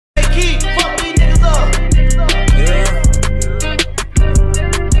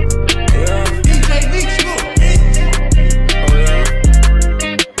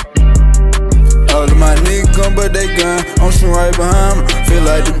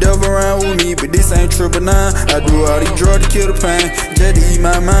999. I do all these drugs to kill the pain, just to eat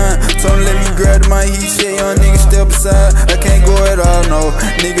my mind. Told him let me grab the mic, he said, young nigga step aside. I can't go at all, no.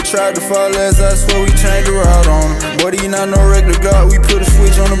 Nigga tried to fall as I swear we changed the route on him. But he not no regular Glock, we put a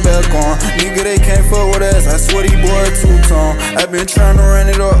switch on the back on. Nigga, they can't fuck with us, I swear these boys two-tone. I been trying to run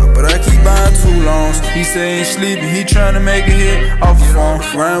it up, but I keep buying too longs. He say he ain't sleeping, he trying to make a hit off the phone.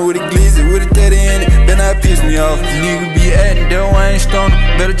 Ryan with a glizzy, with a 30 in it, then I piss me off. Nigga be acting, that I ain't stoned,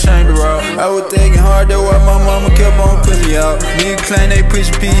 better change the route. I was thinking hard, that's why my mama kept on putting me out. Nigga claim they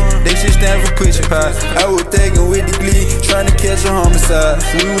push P, they shit stand for push pie. I was thinking with the glee, trying to catch a homicide.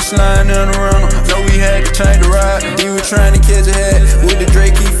 We was sliding around, know we had to change the ride. He was trying to catch a hat, with the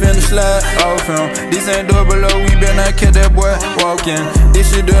Drake he finna slide off him. This ain't double O, we better not catch that boy walking.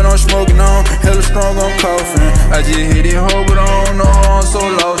 This shit that I'm smoking on, hella strong on coughing. I just hit it home, but I don't know, I'm so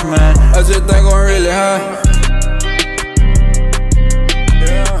lost, man. I just think I'm really high.